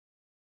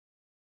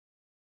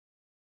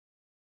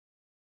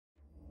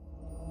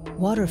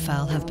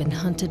Waterfowl have been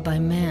hunted by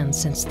man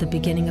since the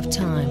beginning of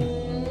time.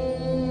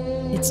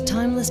 Its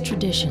timeless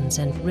traditions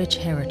and rich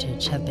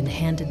heritage have been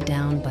handed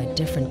down by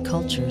different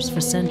cultures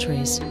for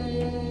centuries.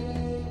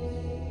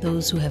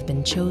 Those who have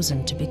been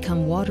chosen to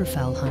become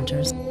waterfowl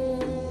hunters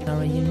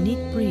are a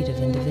unique breed of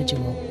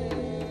individual.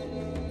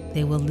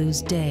 They will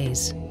lose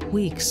days,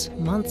 weeks,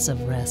 months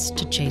of rest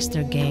to chase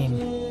their game.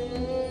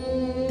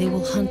 They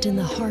will hunt in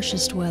the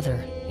harshest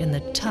weather, in the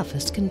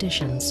toughest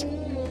conditions.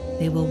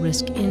 They will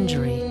risk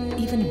injury,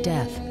 even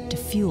death, to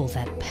fuel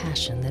that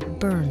passion that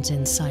burns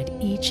inside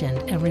each and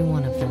every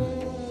one of them.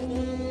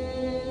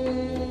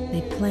 They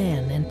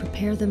plan and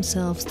prepare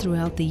themselves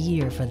throughout the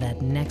year for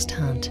that next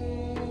hunt.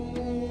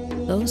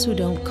 Those who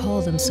don't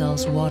call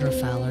themselves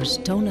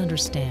waterfowlers don't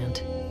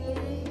understand.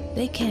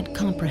 They can't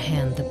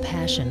comprehend the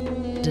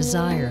passion,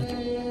 desire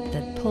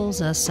that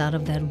pulls us out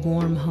of that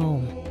warm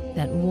home,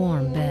 that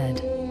warm bed,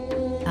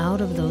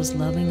 out of those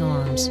loving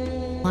arms,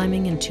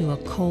 climbing into a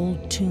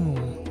cold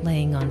tomb,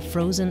 laying on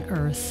frozen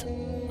earth,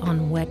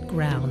 on wet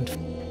ground,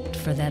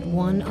 for that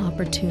one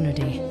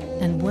opportunity.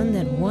 And when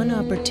that one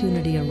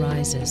opportunity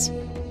arises,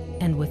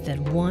 and with that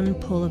one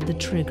pull of the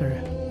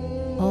trigger,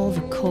 all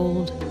the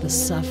cold, the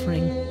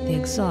suffering, the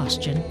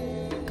exhaustion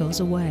goes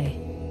away.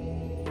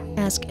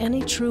 Ask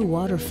any true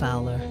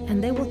waterfowler,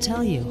 and they will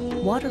tell you,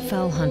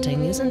 waterfowl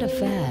hunting isn't a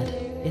fad,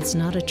 it's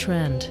not a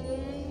trend,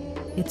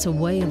 it's a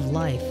way of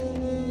life.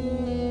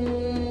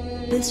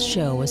 This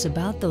show is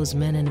about those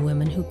men and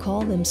women who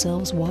call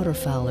themselves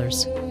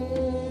waterfowlers.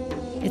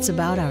 It's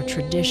about our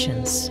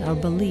traditions, our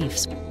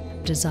beliefs,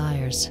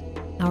 desires,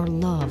 our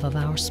love of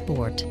our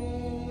sport.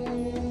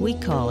 We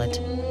call it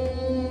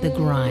the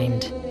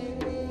grind.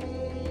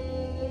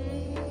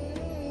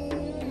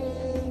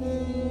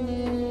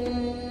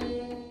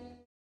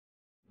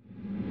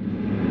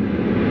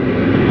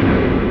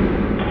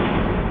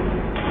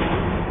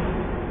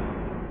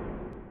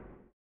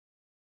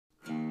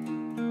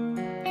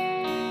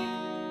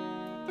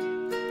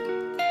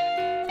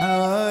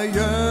 I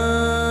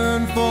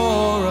yearn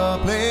for a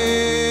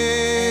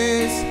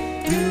place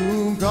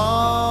to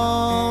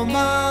call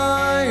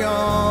my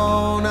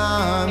own.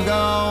 I'm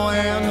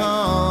going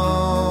home.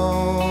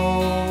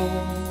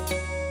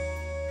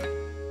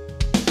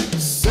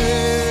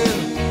 Say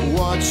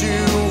what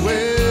you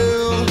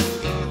will,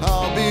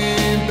 I'll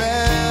be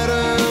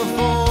better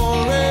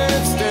for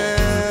it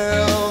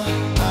still.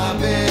 I've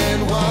been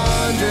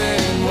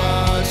wondering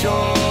what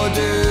you're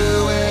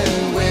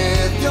doing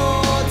with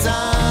your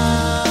time,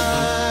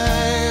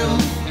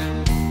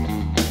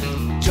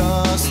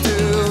 just to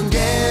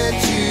get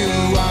you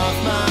off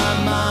my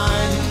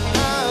mind.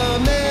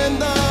 I'm in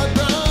the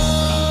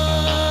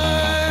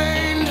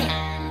grind.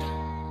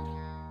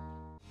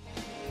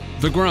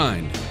 The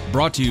Grind,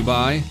 brought to you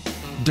by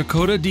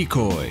Dakota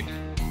Decoy,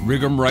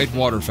 Rig'em Right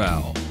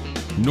Waterfowl,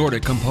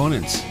 Nordic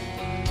Components,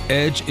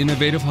 Edge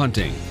Innovative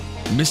Hunting,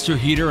 Mr.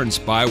 Heater and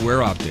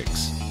Spyware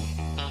Optics.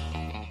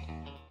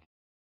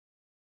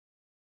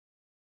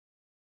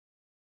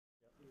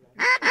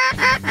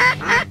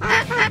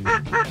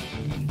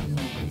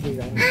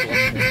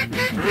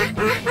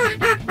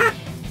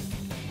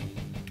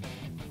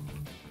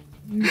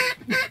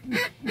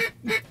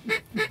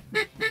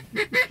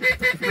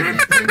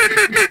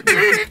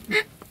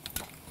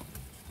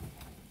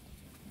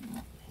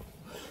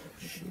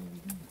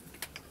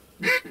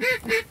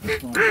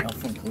 Right out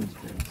front, please.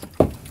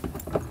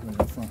 Right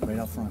out front, right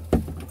out front.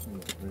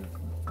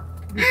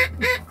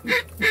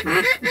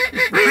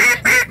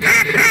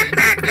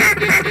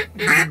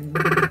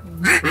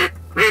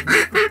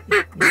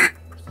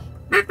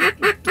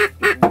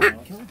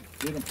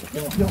 Get him,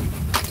 get him.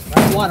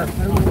 Right water.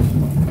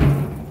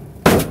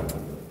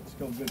 Let's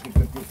go, good, good,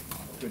 good, good,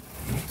 good.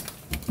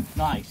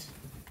 Nice.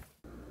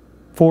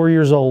 4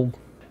 years old.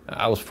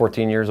 I was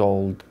 14 years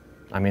old.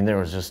 I mean, there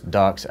was just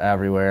ducks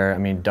everywhere. I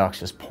mean, ducks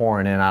just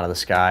pouring in out of the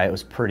sky. It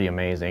was pretty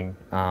amazing.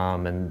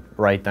 And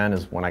right then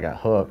is when I got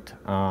hooked.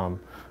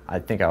 I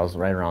think I was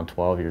right around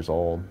 12 years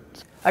old.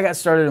 I got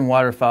started in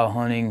waterfowl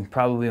hunting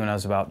probably when I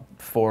was about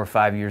 4 or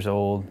 5 years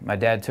old. My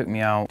dad took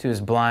me out to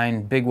his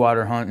blind, big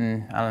water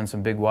hunting, out on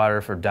some big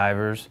water for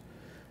divers.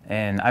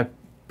 And I've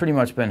pretty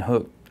much been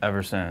hooked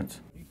ever since.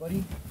 Hey,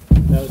 buddy.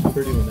 That was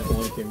pretty when that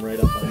one came right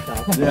up on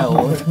top. Yeah,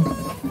 Lord.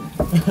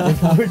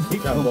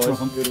 That boys,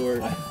 good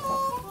work.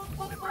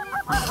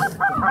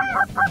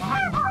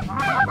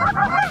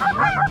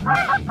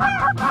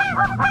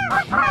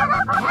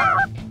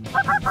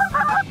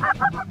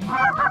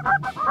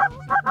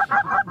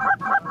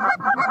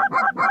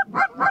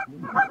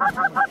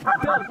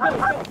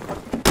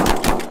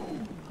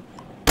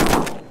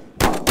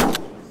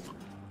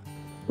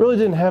 Really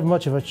didn't have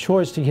much of a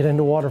choice to get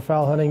into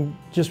waterfowl hunting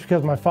just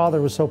because my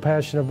father was so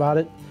passionate about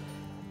it.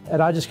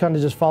 And I just kind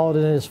of followed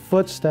in his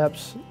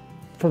footsteps.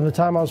 From the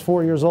time I was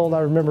 4 years old, I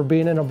remember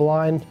being in a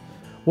blind,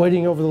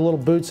 waiting over the little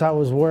boots I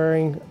was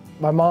wearing.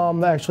 My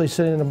mom actually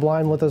sitting in the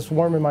blind with us,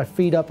 warming my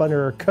feet up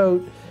under her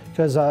coat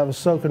because I was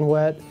soaking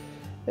wet.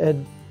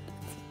 And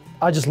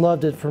I just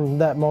loved it from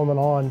that moment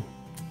on.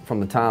 From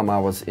the time I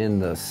was in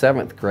the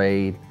 7th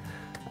grade,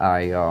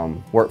 I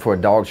worked for a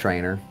dog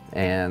trainer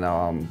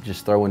and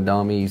just throwing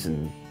dummies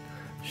and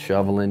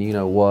shoveling you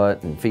know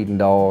what and feeding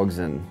dogs,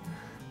 and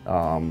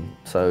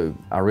so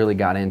I really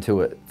got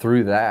into it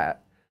through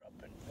that.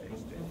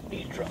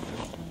 He's dropping.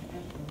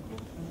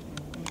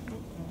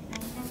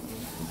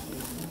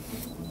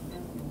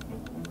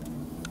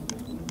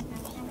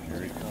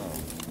 Here he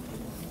comes.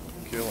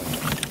 Kill him,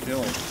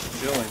 kill him,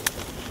 kill him.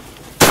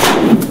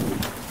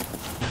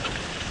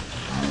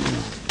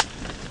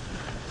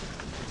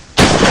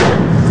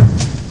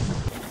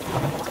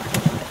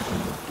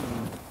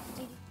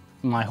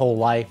 My whole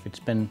life, it's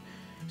been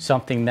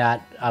something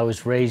that I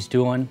was raised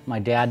doing. My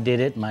dad did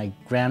it, my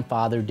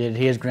grandfather did it,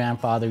 his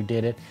grandfather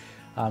did it.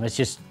 It's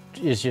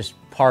just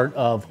part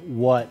of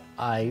what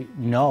I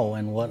know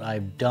and what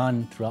I've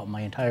done throughout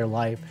my entire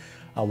life.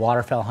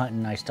 Waterfowl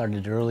hunting, I started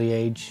at an early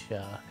age.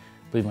 I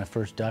believe my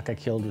first duck I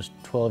killed was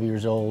 12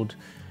 years old,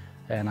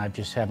 and I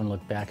just haven't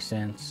looked back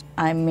since.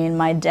 I mean,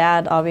 my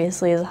dad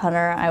obviously is a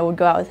hunter. I would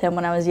go out with him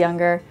when I was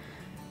younger.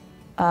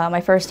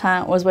 My first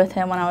hunt was with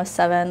him when I was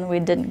 7. We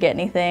didn't get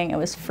anything. It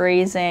was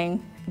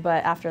freezing.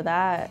 But after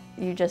that,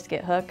 you just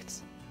get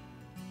hooked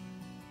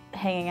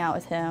hanging out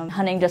with him.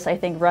 Hunting just, I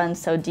think,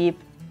 runs so deep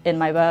in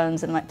my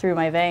bones and through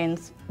my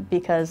veins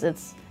because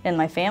it's in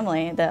my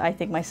family that I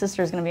think my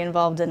sister's going to be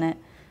involved in it.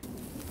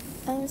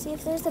 Let's see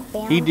if there's a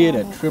band. He did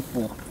a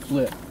triple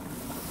flip,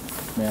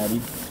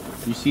 Maddie.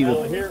 You see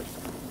the... here.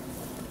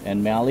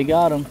 And Mally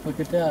got him. Look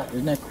at that.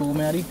 Isn't that cool,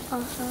 Maddie?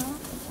 Uh-huh.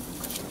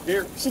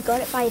 Here. She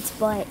got it by its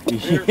butt.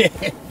 Here.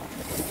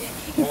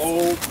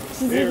 Oh,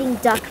 she's eating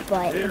duck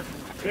butt. Here.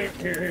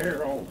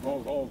 Here. Oh.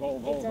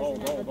 It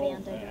doesn't have a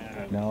band, I don't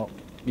think. No,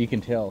 you can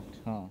tell,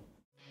 huh?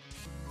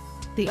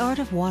 The art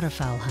of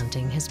waterfowl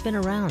hunting has been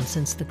around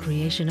since the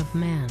creation of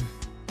man.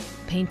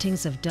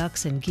 Paintings of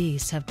ducks and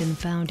geese have been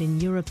found in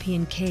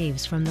European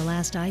caves from the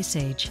last ice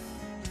age.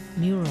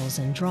 Murals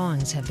and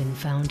drawings have been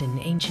found in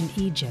ancient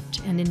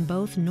Egypt and in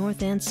both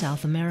North and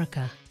South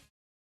America.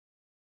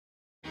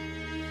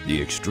 The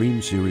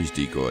Extreme Series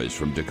decoys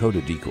from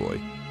Dakota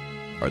Decoy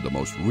are the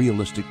most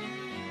realistic,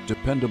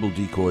 dependable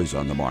decoys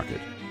on the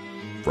market.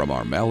 From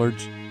our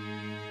mallards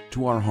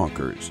to our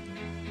honkers,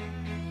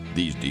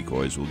 these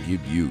decoys will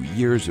give you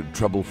years of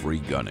trouble-free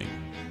gunning.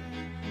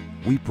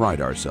 We pride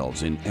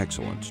ourselves in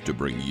excellence to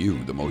bring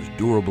you the most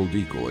durable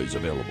decoys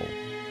available.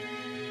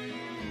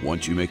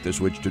 Once you make the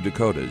switch to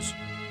Dakotas,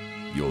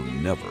 you'll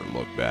never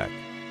look back.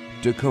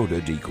 Dakota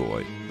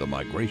Decoy, the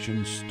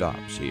migration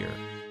stops here.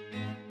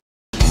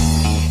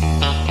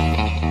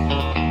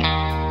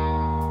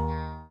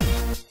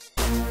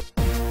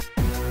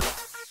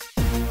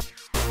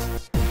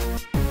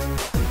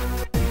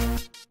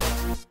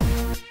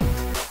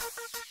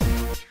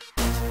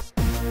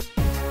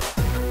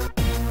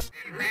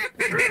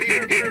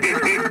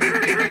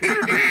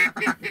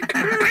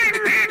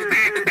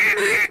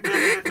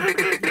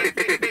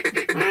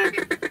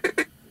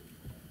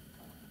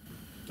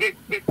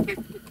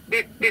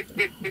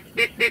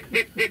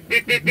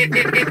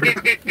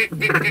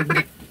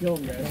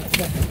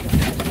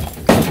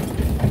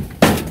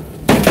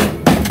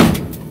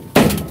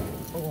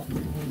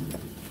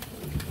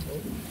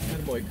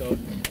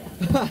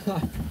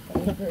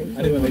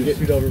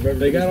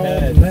 They got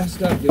all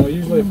messed up, you know.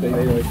 Usually,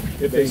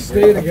 if they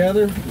stay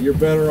together, you're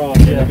better off.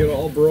 They get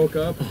all broke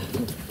up.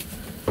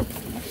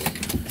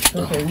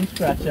 Okay, we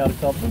scratched out a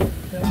couple.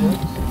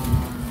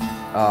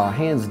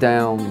 Hands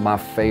down, my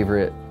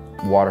favorite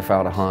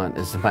waterfowl to hunt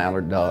is the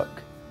mallard duck.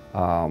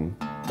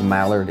 The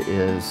mallard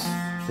is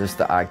just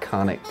the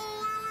iconic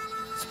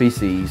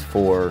species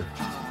for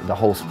the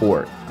whole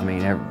sport. I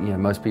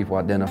mean, most people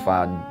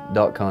identify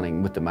duck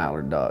hunting with the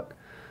mallard duck.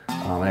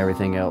 And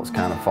everything else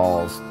kind of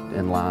falls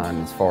in line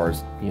as far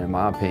as,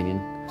 my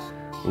opinion.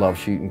 Love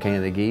shooting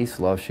Canada geese,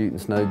 love shooting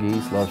snow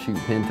geese, love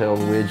shooting pintail,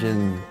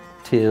 widgeon,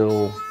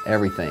 teal,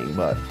 everything.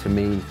 But to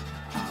me,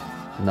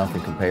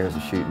 nothing compares to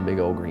shooting big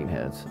old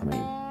greenheads. I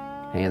mean,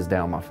 hands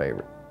down my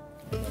favorite.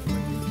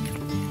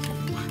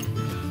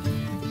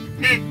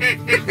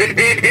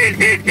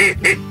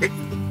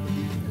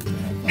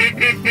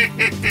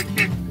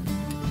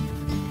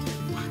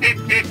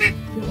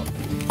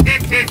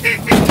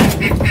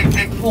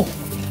 Oh.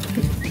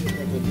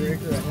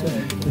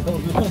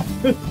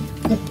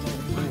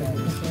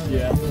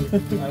 Yeah.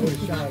 I would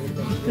have shot it with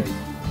them.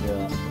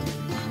 Yeah.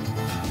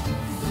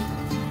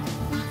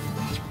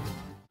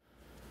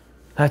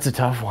 That's a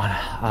tough one.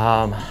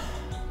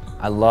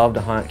 I love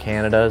to hunt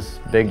Canadas,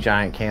 big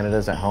giant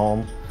Canadas at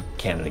home.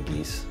 Canada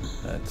geese.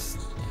 That's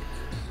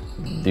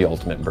the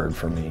ultimate bird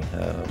for me.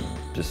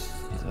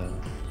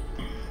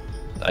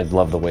 I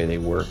love the way they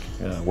work.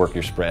 Work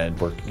your spread,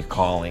 work your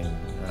calling.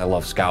 I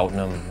love scouting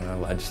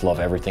them. I just love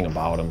everything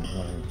about them.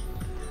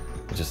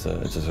 It's just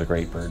a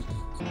great bird.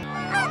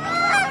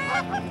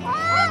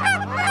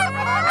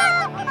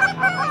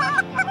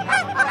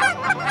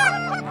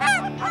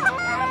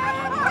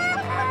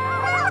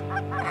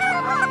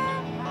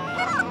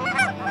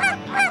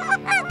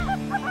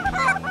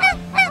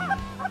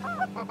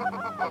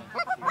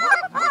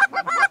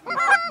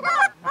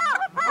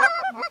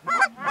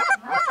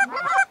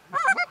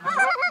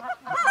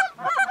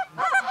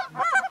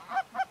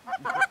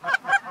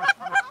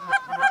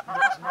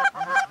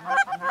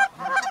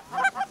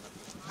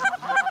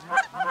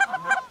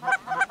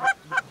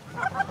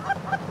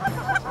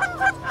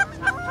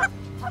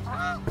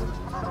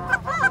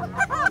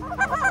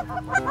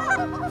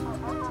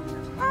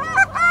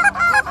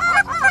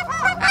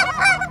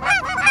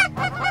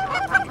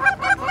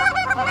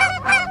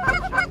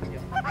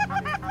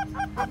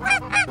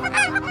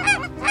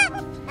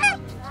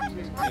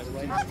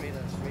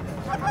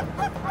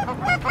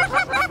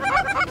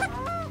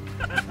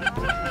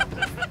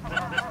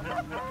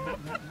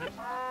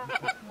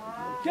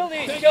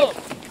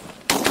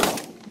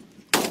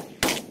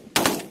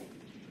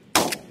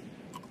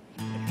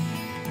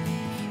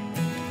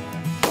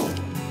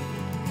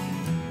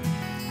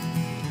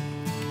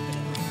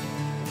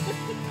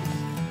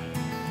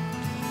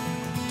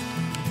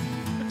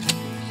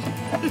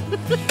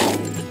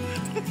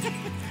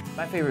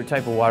 favorite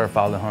type of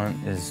waterfowl to hunt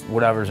is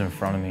whatever's in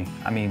front of me.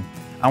 I mean,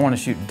 I want to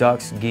shoot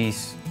ducks,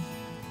 geese,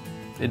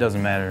 it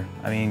doesn't matter.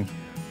 I mean,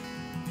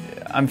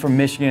 I'm from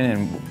Michigan,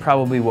 and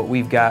probably what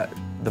we've got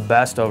the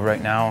best of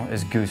right now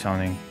is goose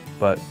hunting.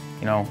 But,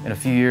 you know, in a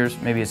few years,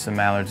 maybe it's the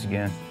mallards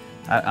again.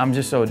 I'm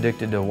just so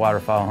addicted to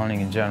waterfowl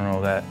hunting in general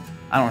that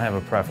I don't have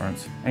a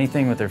preference.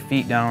 Anything with their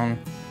feet down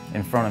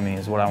in front of me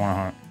is what I want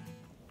to hunt.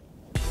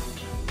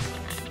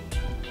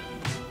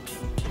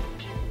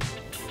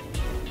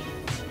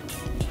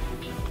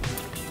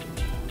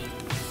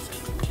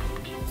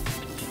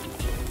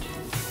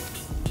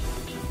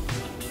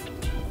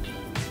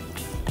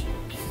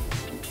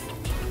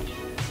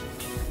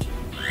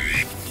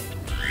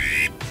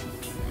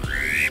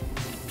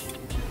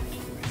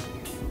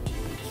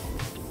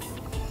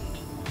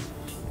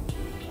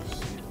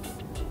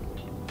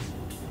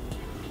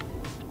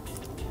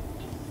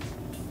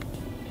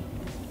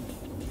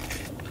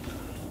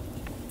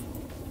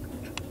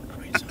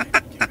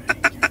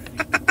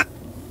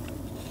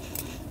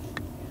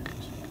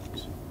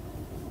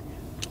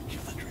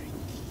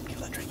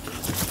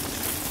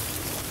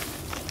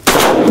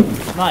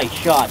 Nice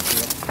shot,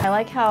 dude. I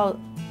like how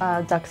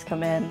ducks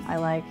come in. I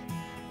like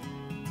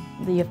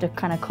that you have to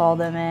kind of call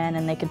them in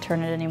and they could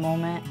turn at any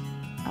moment.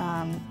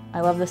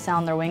 I love the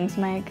sound their wings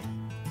make.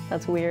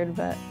 That's weird,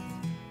 but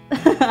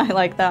I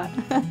like that.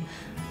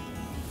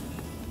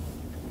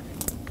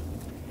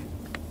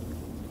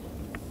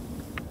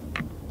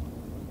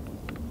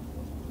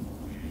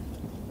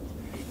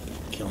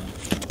 Kill him.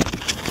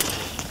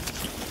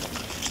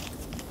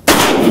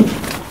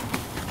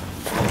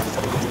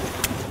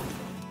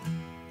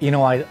 You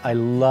know, I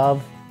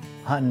love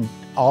hunting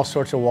all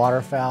sorts of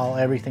waterfowl,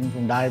 everything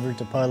from divers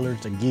to puddlers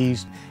to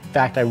geese. In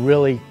fact, I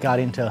really got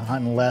into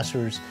hunting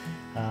lessers.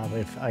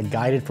 I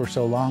guided for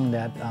so long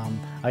that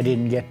I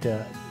didn't get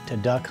to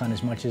duck hunt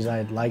as much as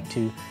I'd like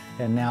to.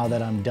 And now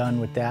that I'm done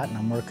with that and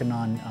I'm working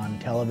on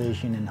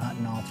television and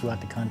hunting all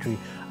throughout the country,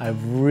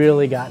 I've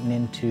really gotten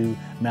into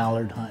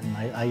mallard hunting.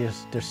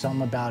 There's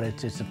something about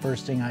it. It's the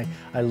first thing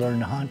I learned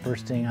to hunt,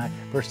 first thing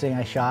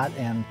I shot,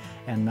 and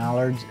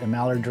mallards, a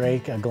mallard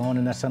drake glowing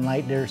in the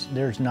sunlight.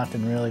 There's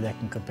nothing really that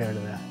can compare to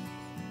that.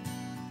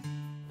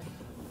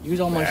 He was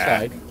on my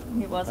side.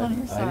 He was on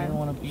your side. I didn't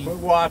want to be. We're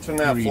watching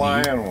that greedy.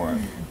 flying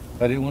one.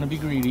 I didn't want to be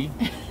greedy.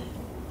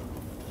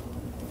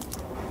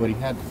 But he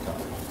had to talk.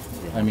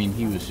 I mean,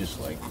 he was just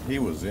like... He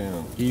was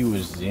in. He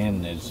was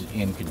in as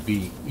in could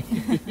be.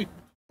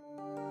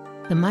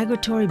 The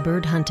Migratory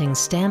Bird Hunting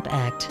Stamp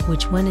Act,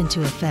 which went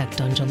into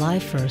effect on July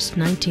 1st,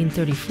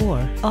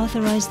 1934,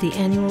 authorized the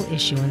annual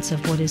issuance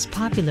of what is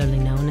popularly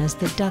known as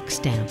the duck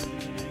stamp.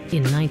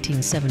 In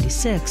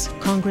 1976,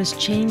 Congress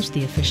changed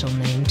the official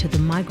name to the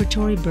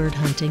Migratory Bird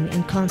Hunting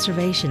and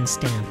Conservation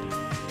Stamp.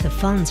 The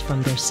funds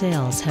from their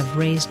sales have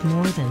raised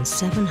more than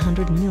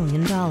 $700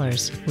 million,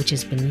 which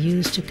has been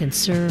used to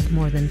conserve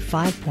more than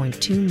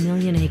 5.2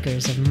 million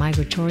acres of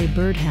migratory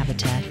bird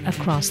habitat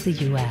across the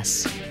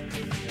U.S.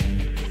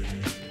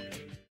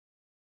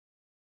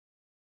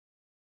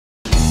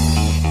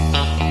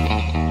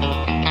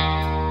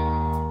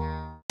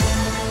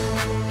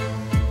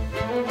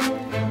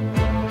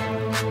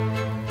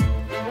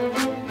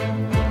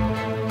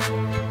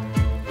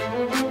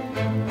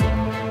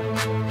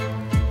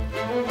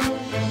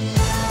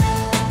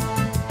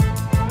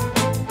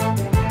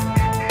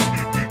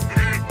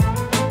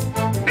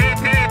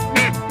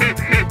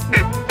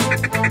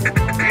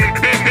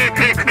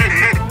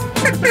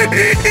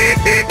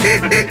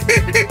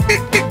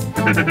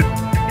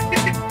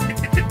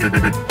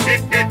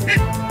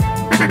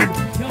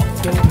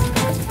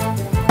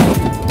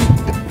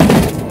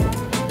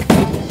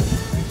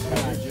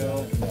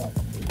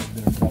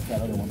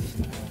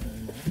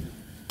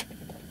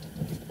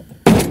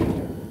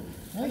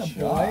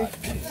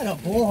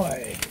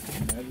 Boy,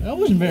 there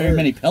wasn't very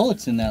many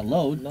pellets in that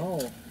load.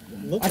 No,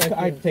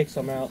 I'd take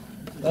some out.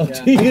 Oh,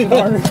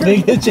 yeah.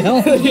 Big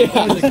challenge. Yeah,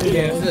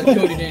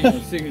 Cody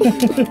Daniels'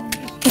 signature.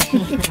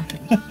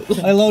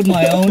 I load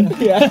my own.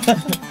 Yeah.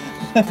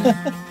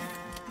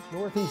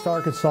 Northeast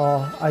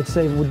Arkansas, I'd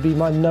say, would be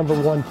my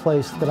 #1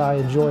 place that I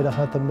enjoy to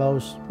hunt the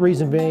most.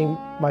 Reason being,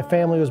 my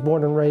family was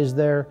born and raised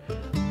there.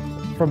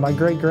 From my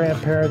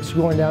great-grandparents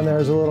going down there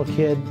as a little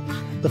kid,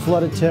 the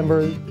flooded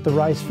timber, the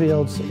rice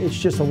fields, it's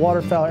just a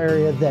waterfowl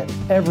area that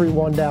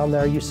everyone down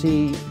there you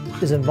see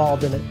is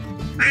involved in it.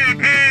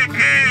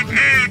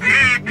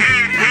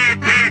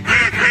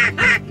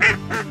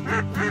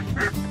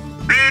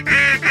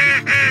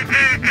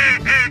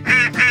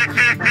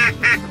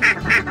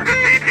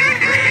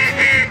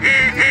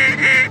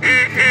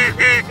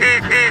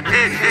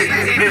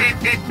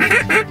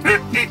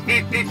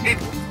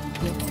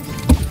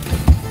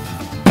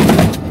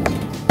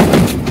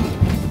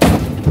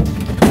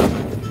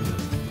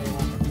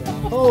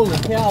 Holy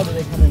cow, do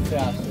they come in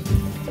fast.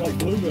 Like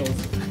bluebills.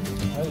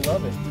 I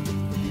love it.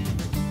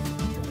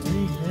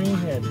 3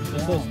 greenheads.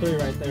 There's those 3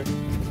 right there.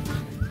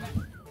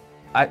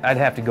 I'd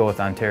have to go with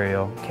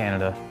Ontario,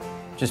 Canada,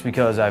 just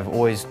because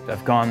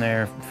I've gone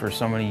there for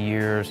so many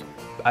years.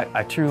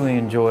 I truly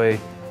enjoy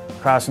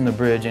crossing the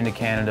bridge into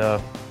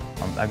Canada.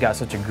 I've got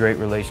such a great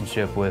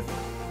relationship with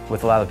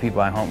a lot of the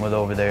people I hunt with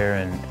over there,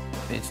 and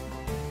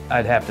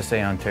I'd have to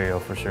say Ontario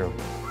for sure.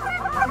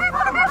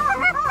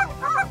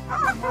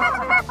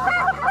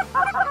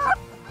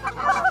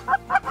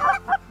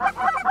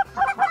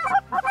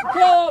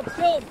 Kill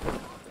him!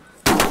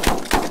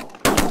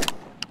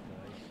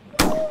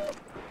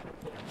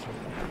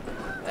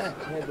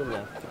 Head to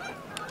left.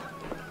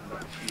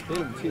 Hit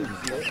him too. I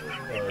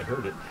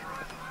heard it.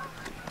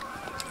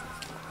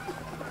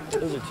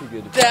 Those are too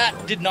good. That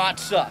did not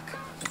suck.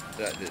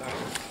 That did.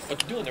 What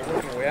they're doing, they're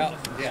working their way out.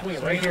 Yeah,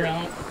 Swinging right here.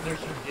 around. They're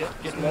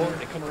Getting lower,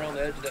 they come around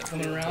the edge of that.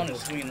 coming around and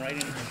swinging right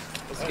in.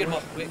 Let's get them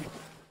off quick.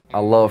 I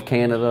love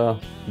Canada,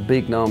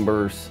 big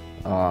numbers,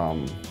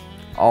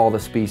 all the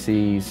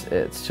species.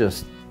 It's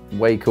just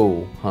way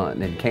cool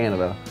hunting in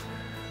Canada.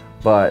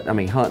 But I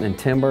mean, hunting in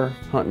timber,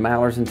 hunting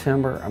mallards in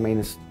timber, I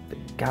mean,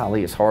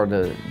 golly, it's hard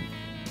to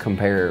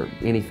compare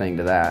anything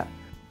to that.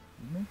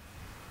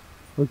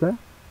 What's that?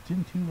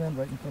 Didn't two land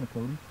right in front of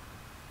Cody?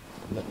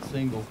 That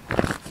single.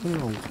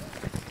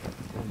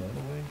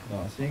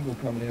 No, single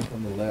coming in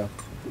from the left.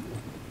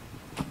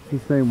 The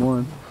same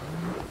one.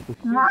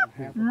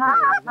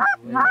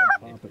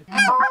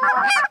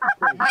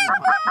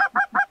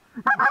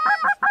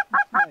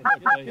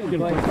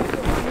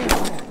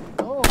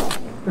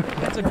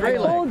 That's a gray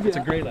leg. It's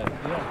a gray leg.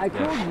 Yeah, I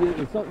told you it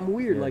was something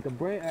weird, like a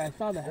brain. I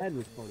saw the head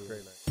was funny.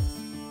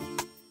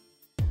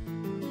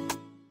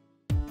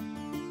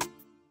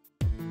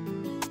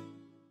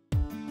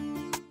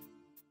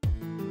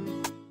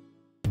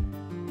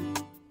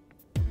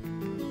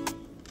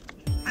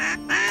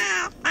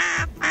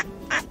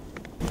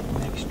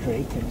 Next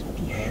straight,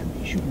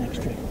 shoot next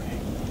straight, okay?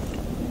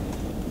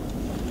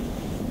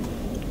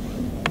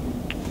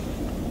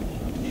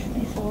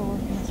 He's still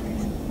working us right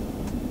now.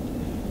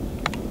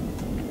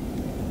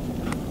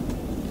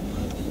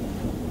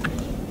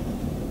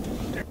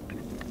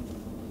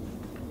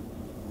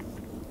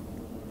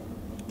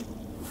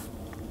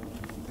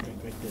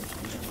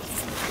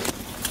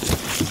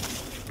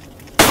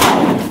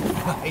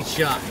 Nice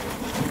shot.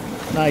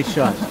 Nice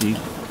shot, Steve.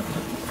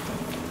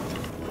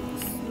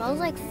 Smells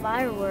like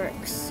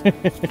fireworks.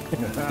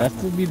 That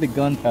would be the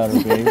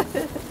gunpowder, babe.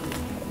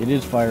 It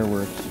is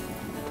fireworks.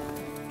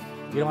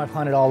 You know, I've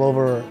hunted all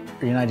over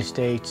the United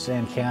States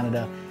and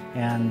Canada,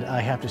 and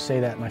I have to say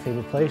that my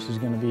favorite place is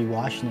going to be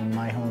Washington,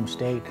 my home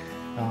state,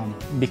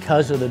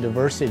 because of the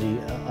diversity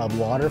of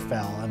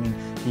waterfowl. I mean,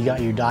 you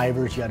got your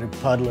divers, you got your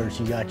puddlers,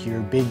 you got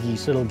your big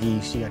geese, little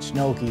geese, you got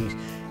snow geese,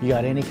 you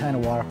got any kind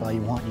of waterfowl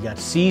you want. You got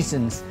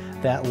seasons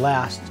that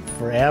last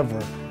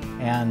forever,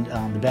 and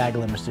the bag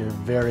limits are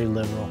very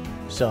liberal.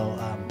 So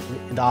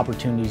the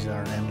opportunities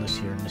are endless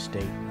here in the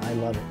state. I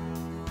love it.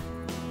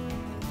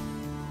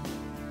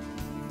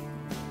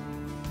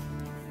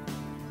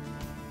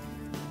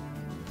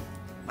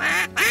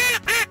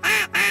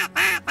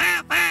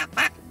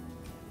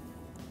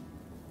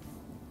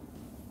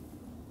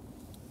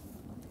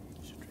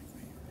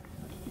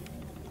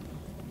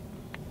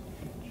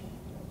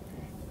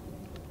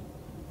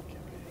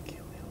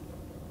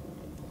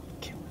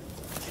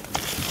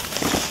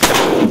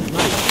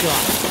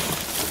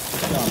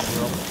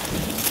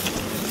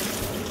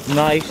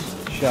 Nice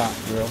shot,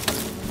 girl.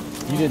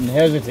 You didn't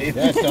hesitate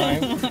that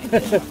time.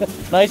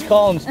 Nice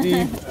calling,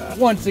 Steve.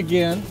 Once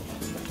again.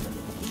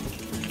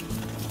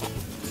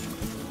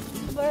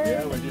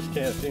 Yeah, we just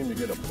can't seem to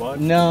get a bunch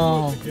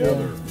No.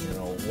 together. You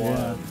know,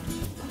 one.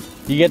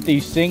 You get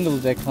these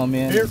singles that come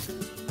in. Here.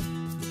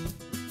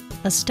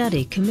 A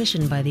study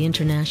commissioned by the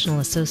International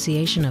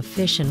Association of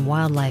Fish and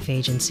Wildlife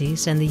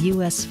Agencies and the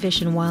U.S.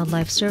 Fish and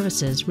Wildlife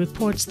Services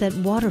reports that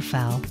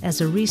waterfowl, as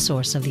a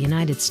resource of the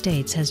United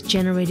States, has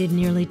generated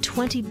nearly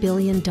 $20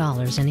 billion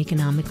in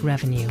economic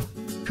revenue,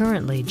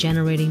 currently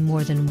generating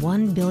more than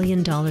 $1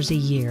 billion a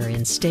year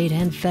in state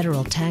and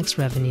federal tax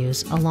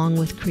revenues, along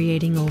with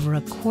creating over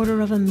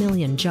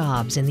 250,000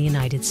 jobs in the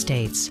United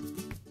States.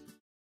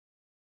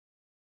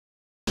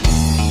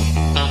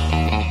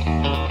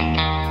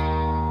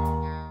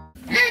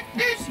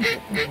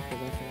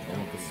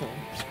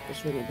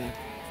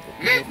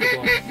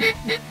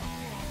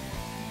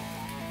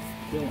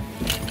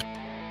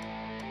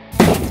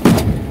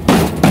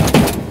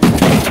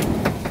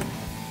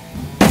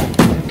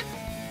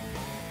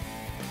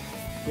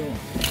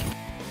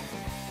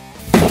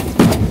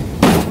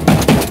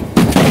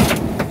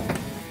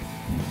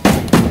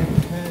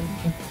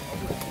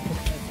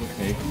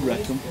 Okay, you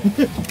wrecked them.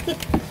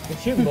 Good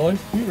shooting, boys.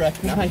 You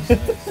wrecked them. Nice. That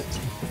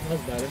was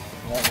better.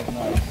 That was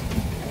nice.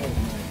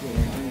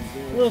 A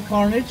little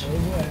carnage.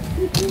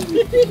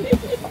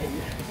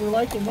 We're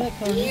liking that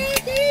carnage.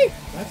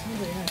 That's who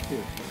they act to.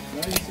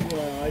 Now you see why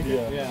I like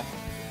it. Yeah.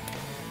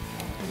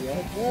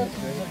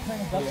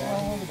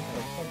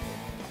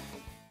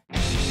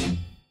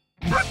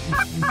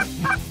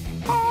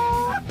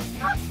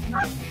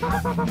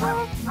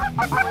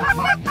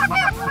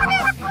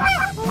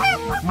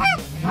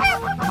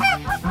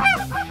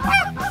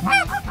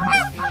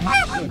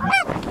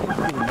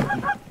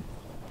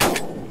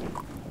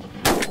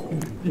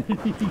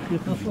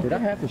 Did I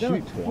have to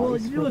shoot twice? Well,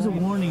 it was a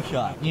warning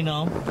shot, you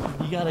know?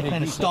 You gotta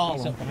kind of stall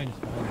them.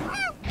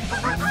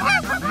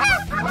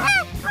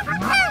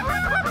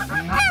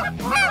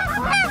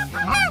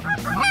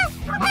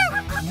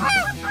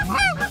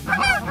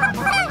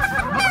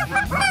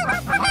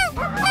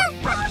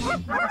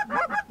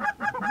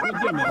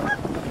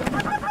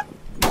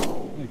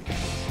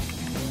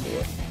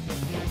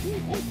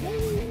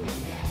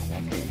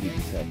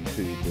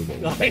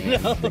 I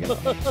know.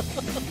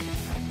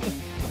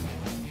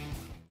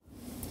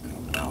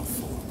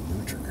 Mouthful of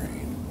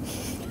Nutri-Grain.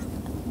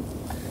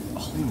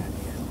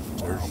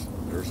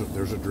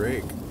 There's a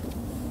drake.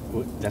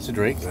 That's a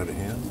drake? Is that a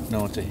hen?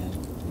 No, it's a hen.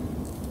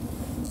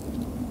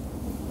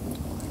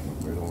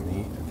 We don't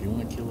eat. If you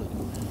want to kill it,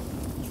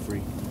 it's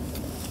free.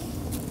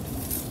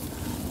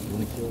 If you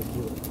want to kill it,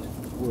 kill it.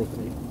 We're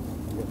okay.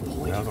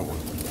 Pull the other one.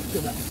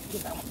 Kill that one.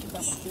 Kill that one. Kill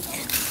that one. Kill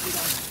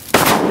that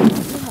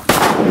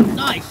one.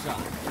 Nice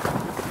shot.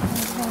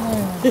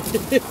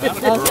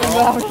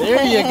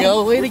 There you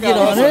go. Way to get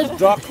on it.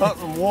 Duck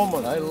hunting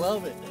woman. I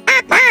love it.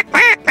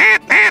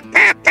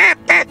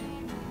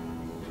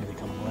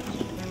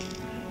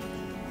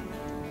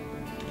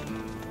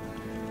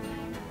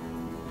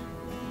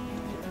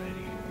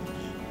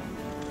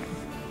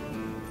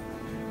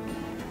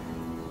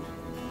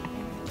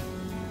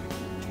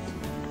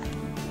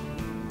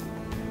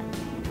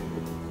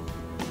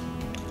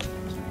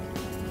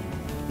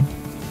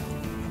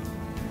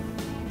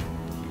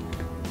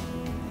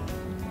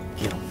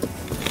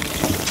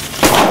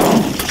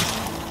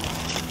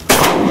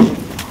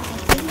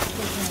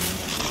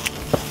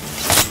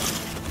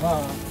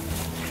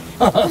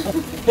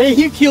 Hey,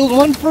 you killed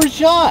one first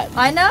shot.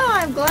 I know,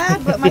 I'm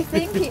glad, but my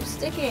thing keeps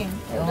sticking.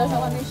 It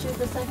doesn't let me shoot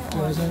the second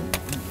one.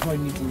 Probably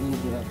needs a little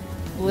bit of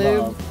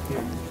Lube.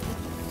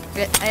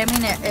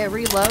 It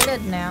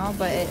reloaded now,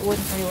 but it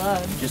wouldn't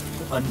reload. Just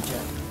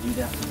uncheck. Do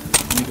that.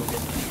 Let me go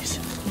get these.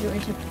 You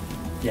want me to?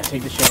 Yeah,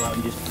 take the shell out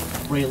and just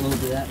spray a little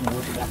bit of that and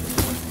work it back.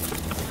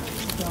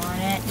 Darn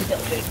it.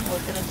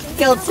 You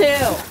killed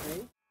two.